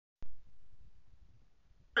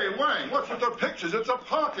Wayne, what's with the pictures? It's a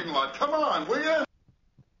parking lot. Come on, will you?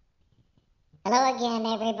 Hello again,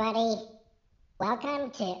 everybody.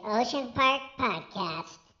 Welcome to Ocean Park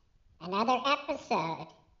Podcast, another episode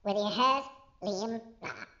with your host, Liam Law.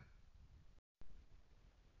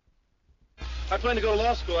 I plan to go to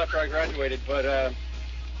law school after I graduated, but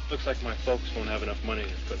looks like my folks won't have enough money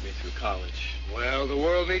to put me through college. Well, the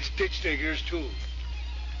world needs ditch diggers, too.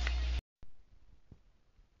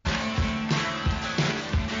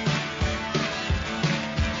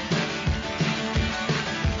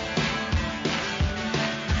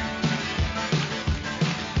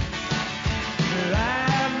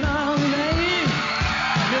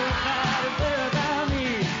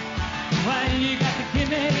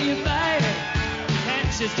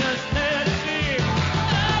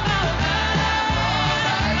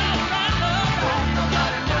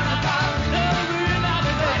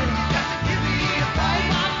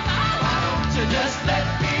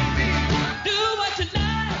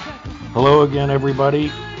 Hello again,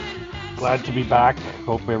 everybody. Glad to be back.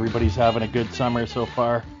 Hope everybody's having a good summer so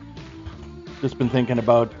far. Just been thinking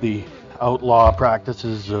about the outlaw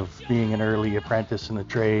practices of being an early apprentice in the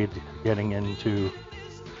trade, getting into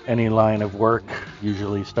any line of work,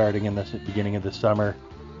 usually starting in the beginning of the summer.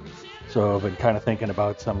 So I've been kind of thinking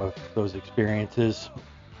about some of those experiences.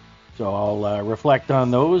 So I'll reflect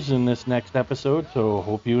on those in this next episode, so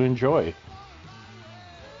hope you enjoy.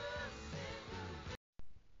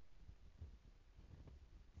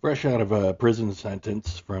 Fresh out of a prison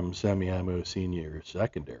sentence from Semiahmoo Senior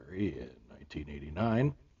Secondary in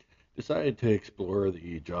 1989, decided to explore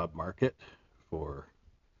the job market for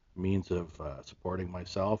means of supporting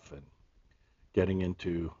myself and getting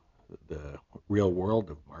into the real world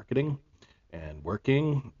of marketing and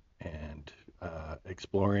working and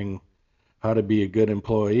exploring how to be a good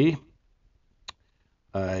employee.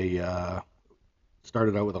 I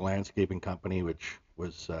started out with a landscaping company, which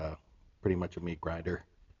was pretty much a meat grinder,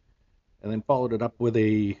 and then followed it up with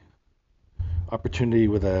a opportunity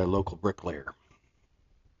with a local bricklayer.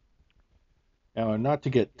 Now, not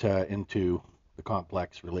to get into the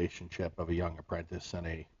complex relationship of a young apprentice and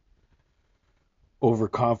a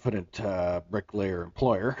overconfident bricklayer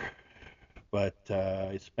employer, but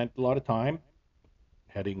I spent a lot of time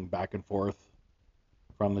heading back and forth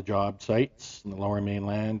from the job sites in the Lower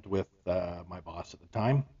Mainland with my boss at the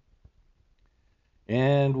time,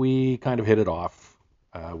 and we kind of hit it off.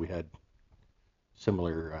 We had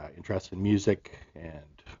similar interests in music and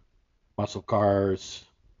muscle cars,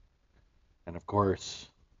 and of course,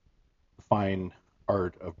 the fine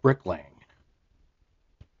art of bricklaying.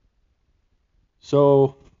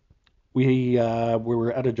 So we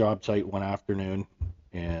were at a job site one afternoon,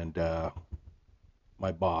 and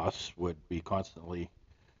my boss would be constantly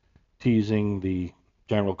teasing the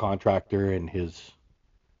general contractor and his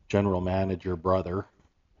general manager brother,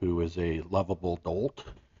 who is a lovable dolt,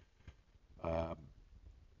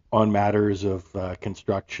 on matters of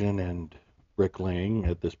construction and bricklaying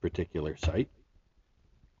at this particular site.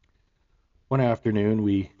 One afternoon,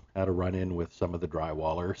 we had a run-in with some of the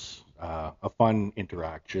drywallers, a fun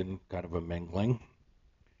interaction, kind of a mingling.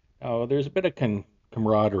 Now, there's a bit of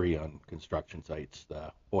camaraderie on construction sites.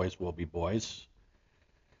 The boys will be boys.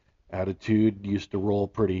 Attitude used to roll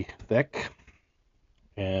pretty thick,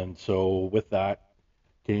 and so with that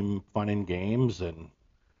came fun and games and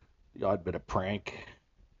the odd bit of prank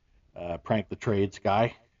the trades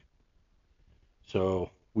guy. So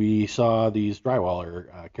we saw these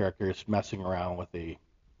drywaller characters messing around with a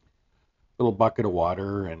little bucket of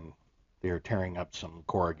water, and they were tearing up some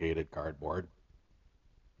corrugated cardboard,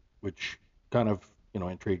 which kind of,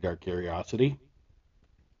 intrigued our curiosity.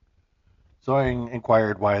 So I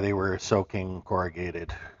inquired why they were soaking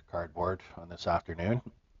corrugated cardboard on this afternoon,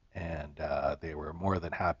 and they were more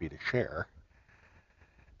than happy to share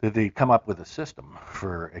that they'd come up with a system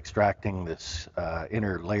for extracting this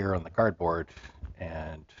inner layer on the cardboard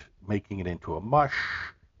and making it into a mush,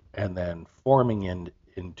 and then forming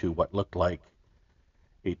into what looked like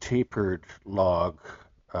a tapered log,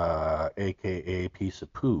 aka piece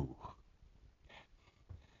of poo.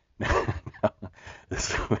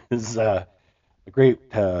 This was a great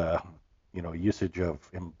usage of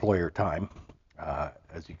employer time,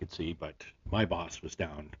 as you could see, but my boss was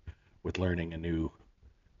down with learning a new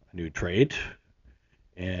trade,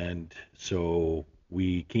 and so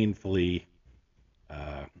we keenly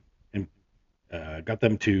got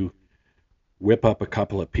them to whip up a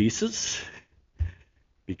couple of pieces,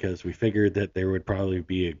 because we figured that there would probably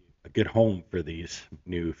be a good home for these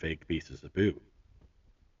new fake pieces of poo.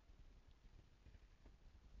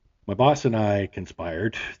 My boss and I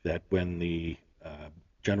conspired that when the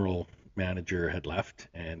general manager had left,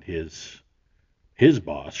 and his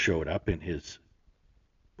boss showed up in his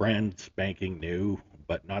brand spanking new,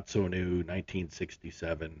 but not so new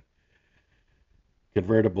 1967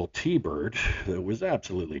 convertible T-Bird that was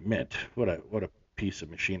absolutely mint. What a piece of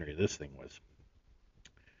machinery this thing was.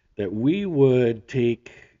 That we would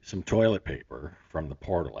take some toilet paper from the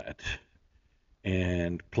portalet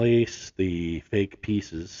and place the fake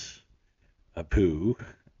pieces of poo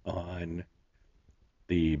on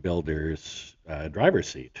the builder's driver's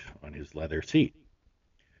seat, on his leather seat.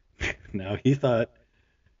 Now, he thought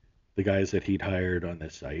the guys that he'd hired on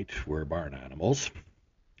this site were barn animals,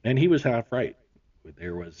 and he was half right.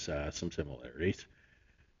 There was some similarities.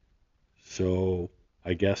 So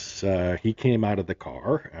I guess he came out of the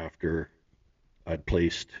car after I'd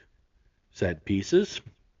placed said pieces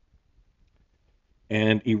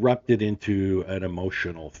and erupted into an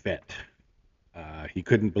emotional fit. He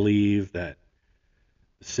couldn't believe that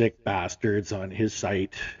the sick bastards on his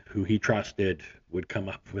site, who he trusted, would come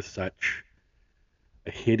up with such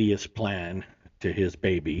a hideous plan to his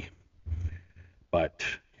baby. But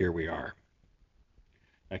here we are.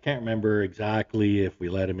 I can't remember exactly if we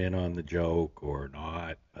let him in on the joke or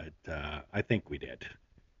not, but I think we did.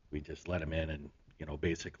 We just let him in and,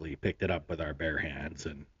 basically picked it up with our bare hands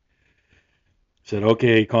and said,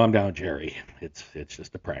 "Okay, calm down, Jerry. It's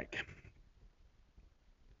just a prank."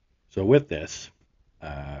 So with this,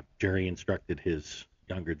 Jerry instructed his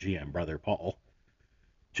younger GM brother, Paul,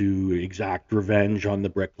 to exact revenge on the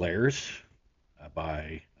bricklayers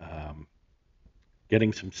by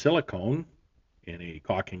getting some silicone in a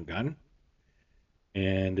caulking gun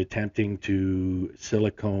and attempting to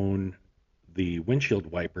silicone the windshield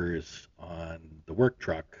wipers on the work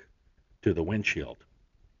truck to the windshield.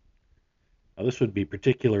 Now, this would be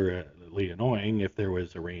particularly annoying if there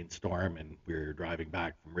was a rainstorm and we were driving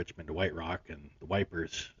back from Richmond to White Rock and the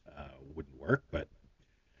wipers wouldn't work, but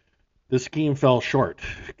the scheme fell short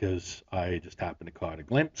because I just happened to caught a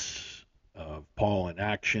glimpse of Paul in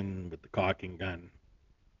action with the caulking gun.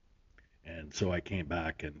 And so I came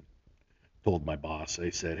back and told my boss, I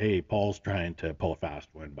said, "Hey, Paul's trying to pull a fast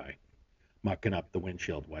one by mucking up the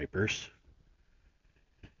windshield wipers."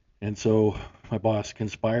 And so my boss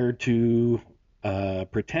conspired to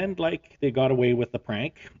pretend like they got away with the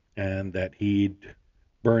prank and that he'd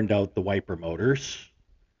burned out the wiper motors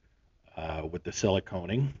with the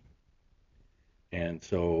siliconing. And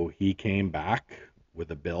so he came back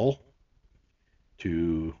with a bill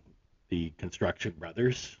to the construction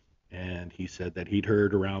brothers, and he said that he'd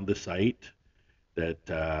heard around the site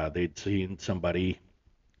that they'd seen somebody,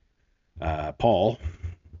 Paul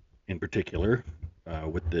in particular,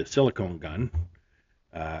 with the silicone gun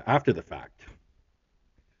after the fact.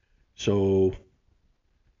 So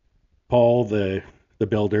Paul, the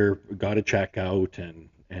builder, got a check out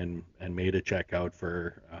and made a check out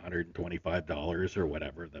for $125 or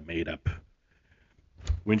whatever the made up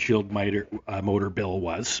windshield motor bill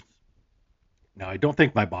was. Now, I don't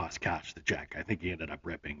think my boss cashed the check. I think he ended up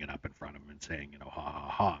ripping it up in front of him and saying, ha ha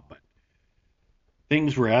ha. But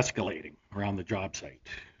things were escalating around the job site.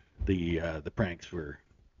 The pranks were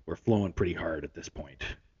flowing pretty hard at this point.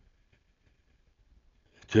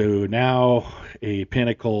 To now a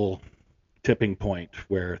pinnacle tipping point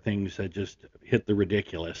where things had just hit the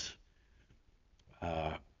ridiculous.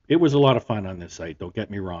 It was a lot of fun on this site, don't get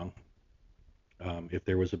me wrong. If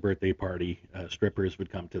there was a birthday party, strippers would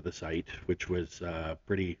come to the site, which was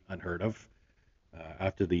pretty unheard of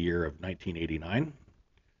after the year of 1989.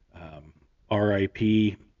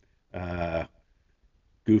 RIP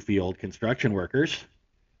goofy old construction workers.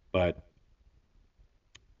 But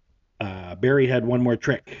Barry had one more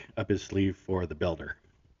trick up his sleeve for the builder.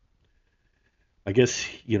 I guess,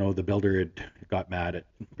 the builder had got mad at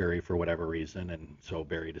Barry for whatever reason, and so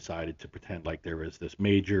Barry decided to pretend like there was this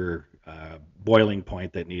major boiling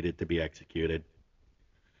point that needed to be executed.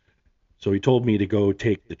 So he told me to go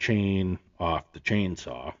take the chain off the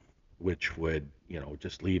chainsaw, which would,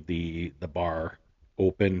 just leave the bar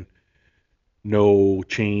open, no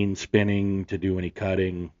chain spinning to do any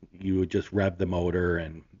cutting. You would just rev the motor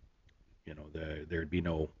and, there'd be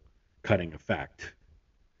no cutting effect.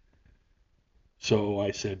 So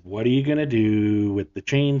I said, "What are you going to do with the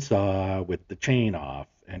chainsaw with the chain off?"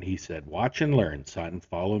 And he said, "Watch and learn, son.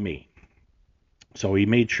 Follow me." So he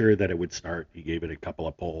made sure that it would start. He gave it a couple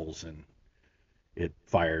of pulls and it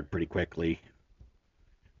fired pretty quickly.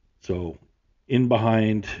 So in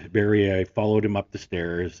behind Barry, I followed him up the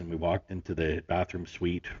stairs and we walked into the bathroom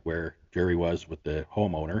suite where Jerry was with the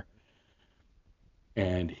homeowner.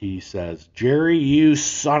 And he says, "Jerry, you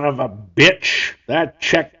son of a bitch, that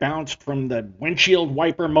check bounced from the windshield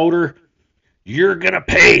wiper motor. You're going to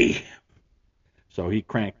pay." So he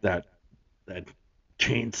cranked that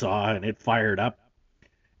chainsaw and it fired up.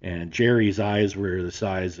 And Jerry's eyes were the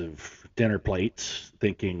size of dinner plates,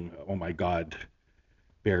 thinking, oh my God,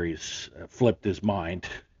 Barry's flipped his mind.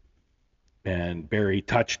 And Barry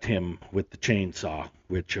touched him with the chainsaw,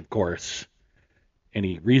 which, of course,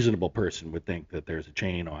 any reasonable person would think that there's a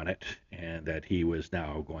chain on it and that he was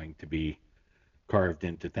now going to be carved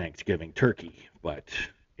into Thanksgiving turkey. But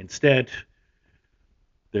instead,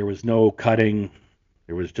 there was no cutting.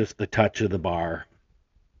 There was just the touch of the bar.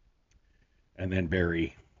 And then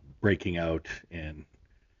Barry breaking out in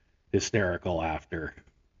hysterical laughter,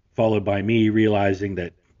 followed by me realizing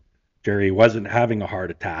that Jerry wasn't having a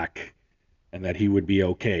heart attack and that he would be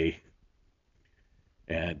okay.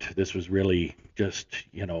 And this was really just,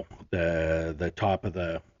 the top of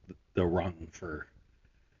the rung for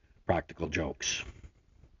practical jokes.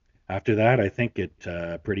 After that, I think it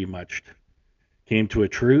pretty much came to a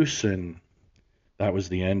truce, and that was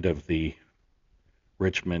the end of the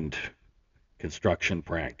Richmond construction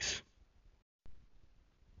pranks.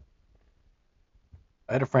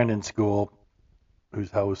 I had a friend in school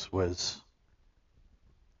whose house was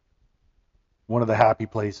one of the happy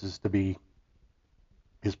places to be.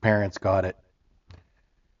 His parents got it.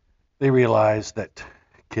 They realized that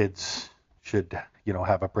kids should,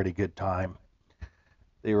 have a pretty good time.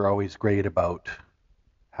 They were always great about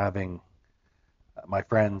having my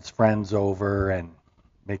friends over and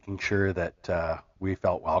making sure that we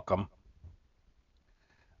felt welcome.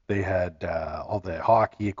 They had all the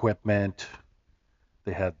hockey equipment.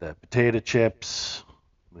 They had the potato chips.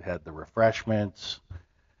 They had the refreshments.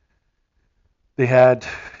 They had,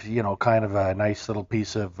 kind of a nice little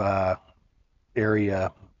piece of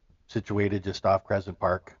area situated just off Crescent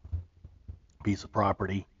Park, piece of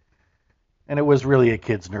property. And it was really a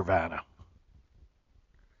kid's nirvana.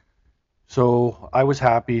 So I was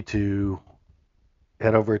happy to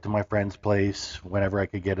head over to my friend's place whenever I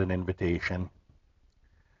could get an invitation.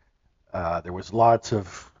 There was lots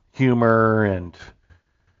of humor and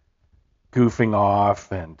goofing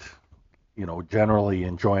off and, generally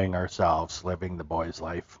enjoying ourselves, living the boy's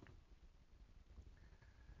life.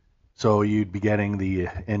 So you'd be getting the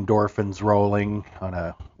endorphins rolling on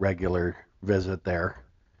a regular visit there.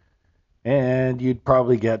 And you'd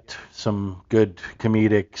probably get some good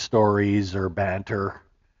comedic stories or banter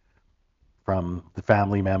from the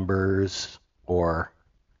family members, or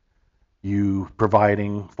you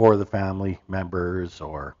providing for the family members,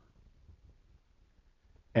 or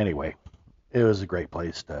anyway, it was a great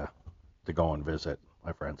place to go and visit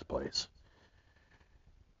my friend's place.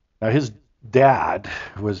 Now his dad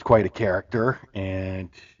was quite a character, and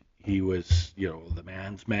he was, the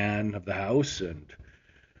man's man of the house and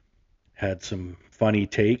had some funny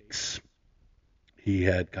takes. He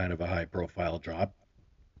had kind of a high profile job.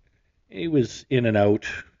 He was in and out,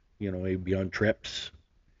 he'd be on trips.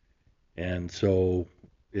 And so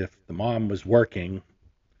if the mom was working,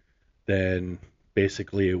 then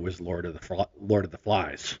basically it was Lord of the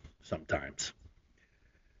Flies sometimes,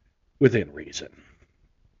 within reason.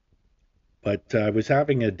 But I was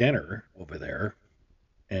having a dinner over there,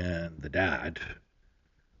 and the dad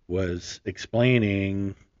was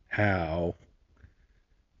explaining how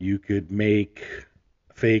you could make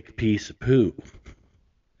a fake piece of poo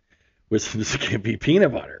with some Skippy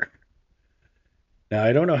peanut butter. Now,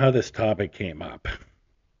 I don't know how this topic came up,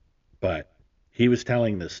 but he was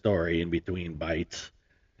telling the story in between bites,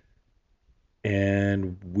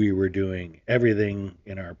 and we were doing everything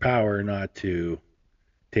in our power not to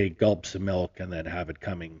take gulps of milk and then have it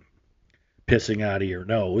pissing out of your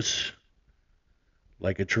nose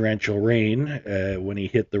like a torrential rain when he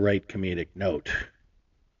hit the right comedic note.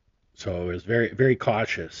 So it was very, very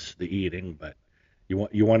cautious, the eating, but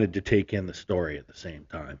you wanted to take in the story at the same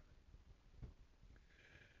time.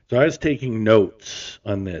 So I was taking notes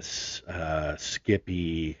on this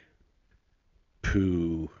Skippy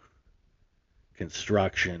poo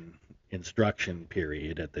instruction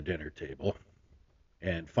period at the dinner table,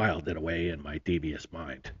 and filed it away in my devious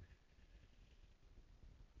mind.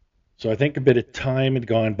 So I think a bit of time had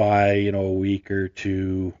gone by, a week or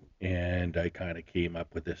two, and I kind of came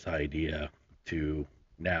up with this idea to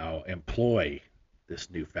now employ this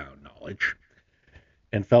newfound knowledge,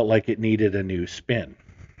 and felt like it needed a new spin.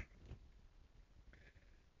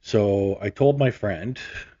 So I told my friend,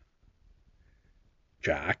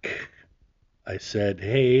 Jack, I said,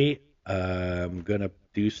 hey, I'm going to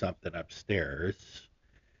do something upstairs.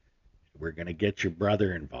 We're going to get your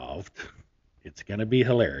brother involved. It's going to be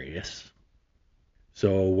hilarious.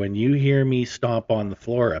 So when you hear me stomp on the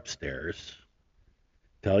floor upstairs,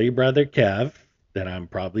 tell your brother Kev that I'm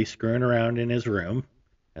probably screwing around in his room,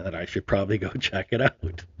 and that I should probably go check it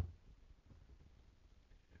out.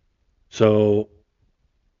 So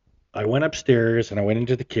I went upstairs and I went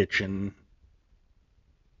into the kitchen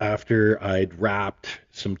after I'd wrapped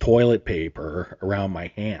some toilet paper around my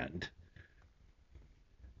hand.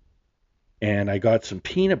 And I got some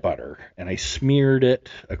peanut butter and I smeared it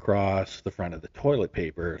across the front of the toilet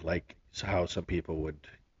paper, like how some people would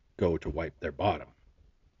go to wipe their bottom.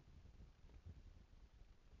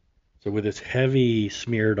 So with this heavy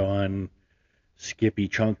smeared on Skippy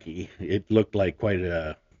Chunky, it looked like quite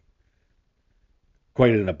an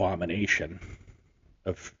abomination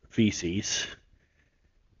of feces,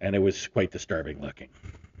 and it was quite disturbing looking.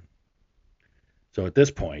 So at this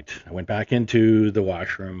point, I went back into the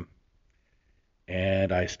washroom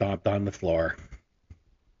and I stomped on the floor.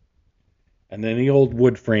 And then the old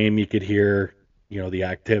wood frame, you could hear, the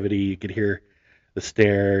activity, you could hear the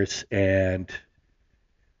stairs, and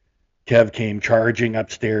Kev came charging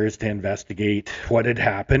upstairs to investigate what had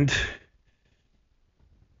happened.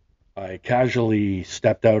 I casually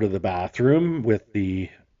stepped out of the bathroom with the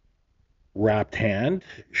wrapped hand,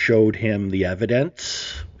 showed him the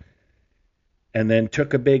evidence, and then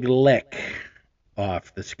took a big lick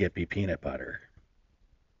off the Skippy peanut butter.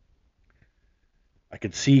 I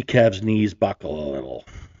could see Kev's knees buckle a little.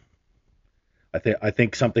 I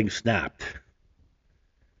think something snapped.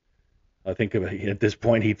 I think at this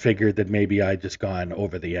point he figured that maybe I'd just gone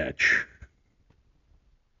over the edge.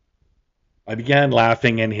 I began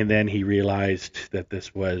laughing, and then he realized that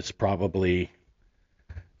this was probably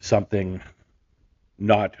something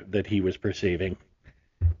not that he was perceiving.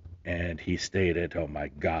 And he stated, "Oh my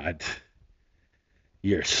God,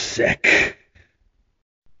 you're sick."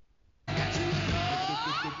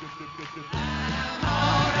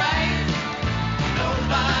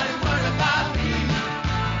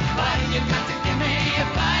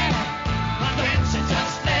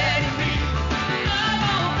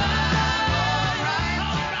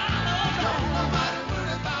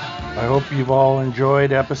 I hope you've all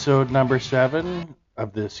enjoyed episode number 7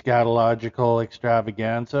 of the Scatalogical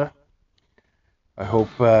Extravaganza. I hope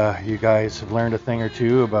you guys have learned a thing or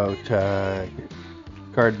two about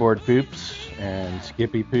cardboard poops and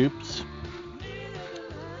Skippy poops.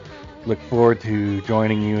 Look forward to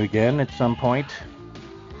joining you again at some point.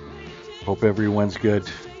 Hope everyone's good.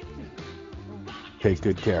 Take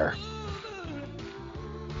good care.